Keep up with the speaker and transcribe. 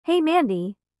Hey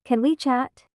Mandy, can we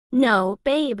chat? No,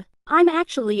 babe, I'm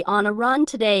actually on a run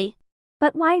today.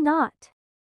 But why not?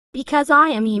 Because I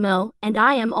am emo and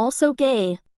I am also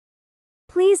gay.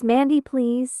 Please Mandy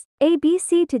please,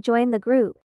 ABC to join the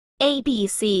group.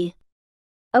 ABC.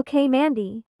 Okay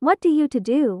Mandy, what do you to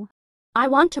do? I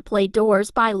want to play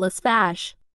Doors by Les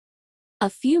Fash. A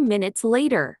few minutes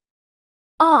later.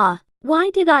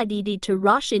 Why did I need to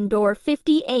rush in door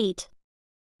 58?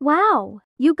 Wow,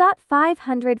 you got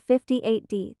 558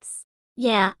 deets.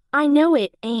 Yeah, I know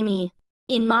it, Amy.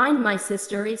 In mine, my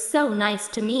sister is so nice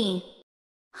to me.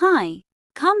 Hi,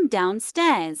 come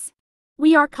downstairs.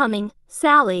 We are coming,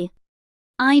 Sally.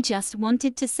 I just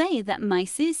wanted to say that my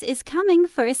sis is coming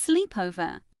for a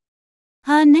sleepover.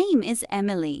 Her name is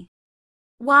Emily.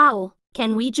 Wow,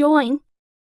 can we join?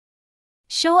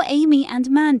 Sure, Amy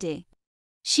and Mandy.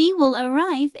 She will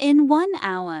arrive in 1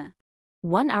 hour.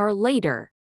 1 hour later.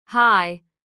 Hi,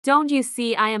 don't you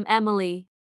see I am Emily?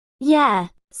 Yeah,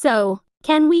 so,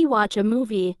 can we watch a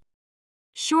movie?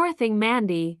 Sure thing,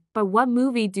 Mandy, but what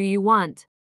movie do you want?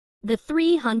 The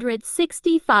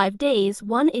 365 days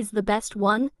one is the best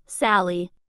one,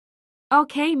 Sally.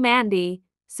 Okay, Mandy,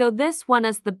 so this one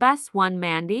is the best one,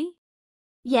 Mandy?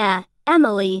 Yeah,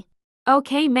 Emily.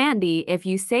 Okay, Mandy, if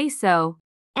you say so.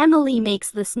 Emily makes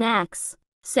the snacks.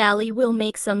 Sally will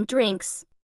make some drinks.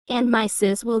 And my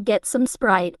sis will get some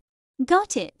Sprite.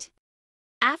 Got it.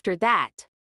 After that.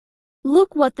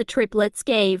 Look what the triplets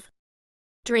gave.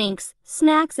 Drinks,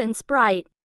 snacks and Sprite.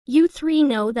 You three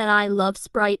know that I love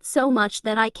Sprite so much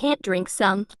that I can't drink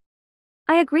some.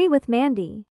 I agree with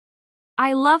Mandy.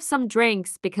 I love some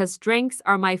drinks because drinks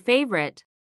are my favorite.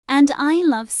 And I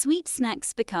love sweet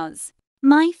snacks because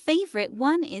my favorite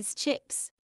one is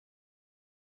chips.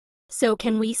 So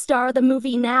can we start the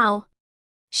movie now?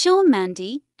 Sure,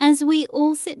 Mandy, as we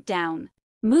all sit down.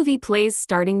 Movie plays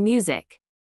starting music.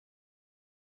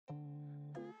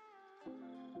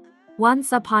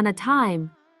 Once upon a time,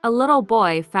 a little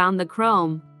boy found the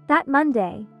chrome. That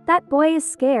Monday, that boy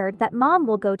is scared that mom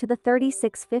will go to the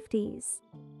 3650s.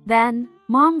 Then,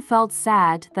 mom felt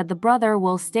sad that the brother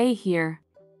will stay here.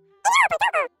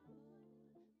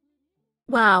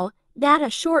 Wow, that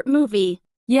a short movie.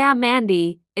 Yeah,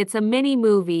 Mandy, it's a mini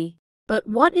movie. But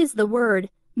what is the word,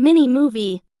 mini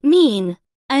movie, mean?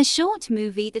 A short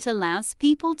movie that allows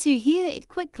people to hear it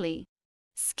quickly.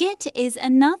 Skit is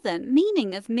another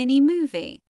meaning of mini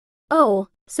movie. Oh,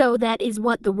 so that is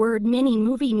what the word mini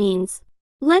movie means.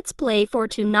 Let's play for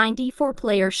 294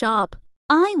 player shop.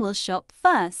 I will shop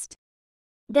first.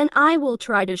 Then I will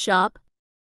try to shop.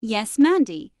 Yes,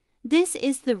 Mandy, this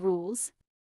is the rules.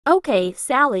 Okay,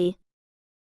 Sally.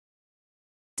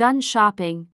 Done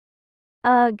shopping.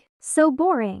 Ugh, so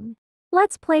boring.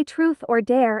 Let's play Truth or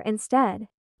Dare instead.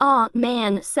 Aw,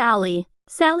 man, Sally.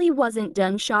 Sally wasn't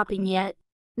done shopping yet.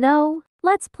 No,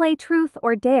 let's play Truth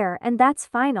or Dare and that's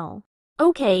final.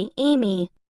 Okay,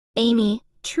 Amy. Amy,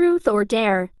 truth or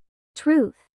dare?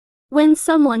 Truth. When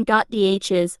someone got the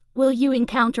H's, will you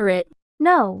encounter it?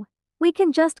 No, we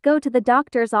can just go to the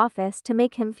doctor's office to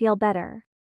make him feel better.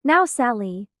 Now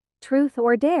Sally, truth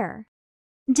or dare?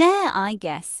 Dare, I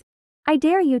guess. I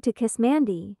dare you to kiss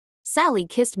Mandy. Sally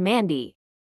kissed Mandy.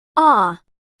 Ah,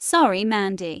 Sorry,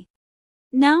 Mandy.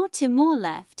 Now 2 more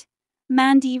left.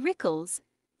 Mandy Rickles,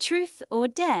 truth or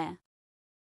dare?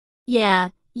 yeah,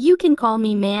 you can call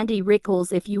me Mandy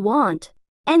Rickles if you want.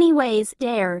 Anyways,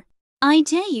 dare. I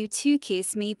dare you to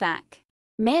kiss me back.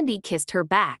 Mandy kissed her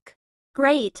back.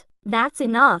 Great, that's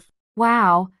enough.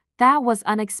 Wow, that was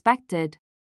unexpected.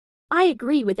 I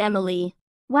agree with Emily.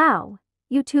 Wow,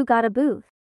 you two got a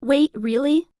booth. Wait,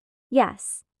 really?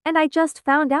 Yes, and I just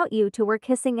found out you two were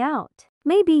kissing out.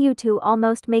 Maybe you two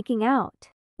almost making out.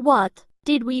 What?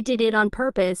 Did we did it on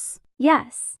purpose?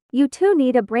 Yes, you two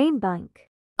need a brain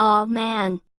bunk. Aw,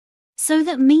 man. So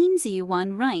that means you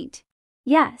won, right?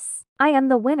 Yes, I am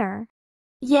the winner.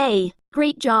 Yay,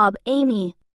 great job,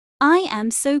 Amy. I am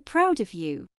so proud of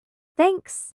you.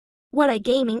 Thanks. What a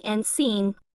gaming and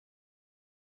scene.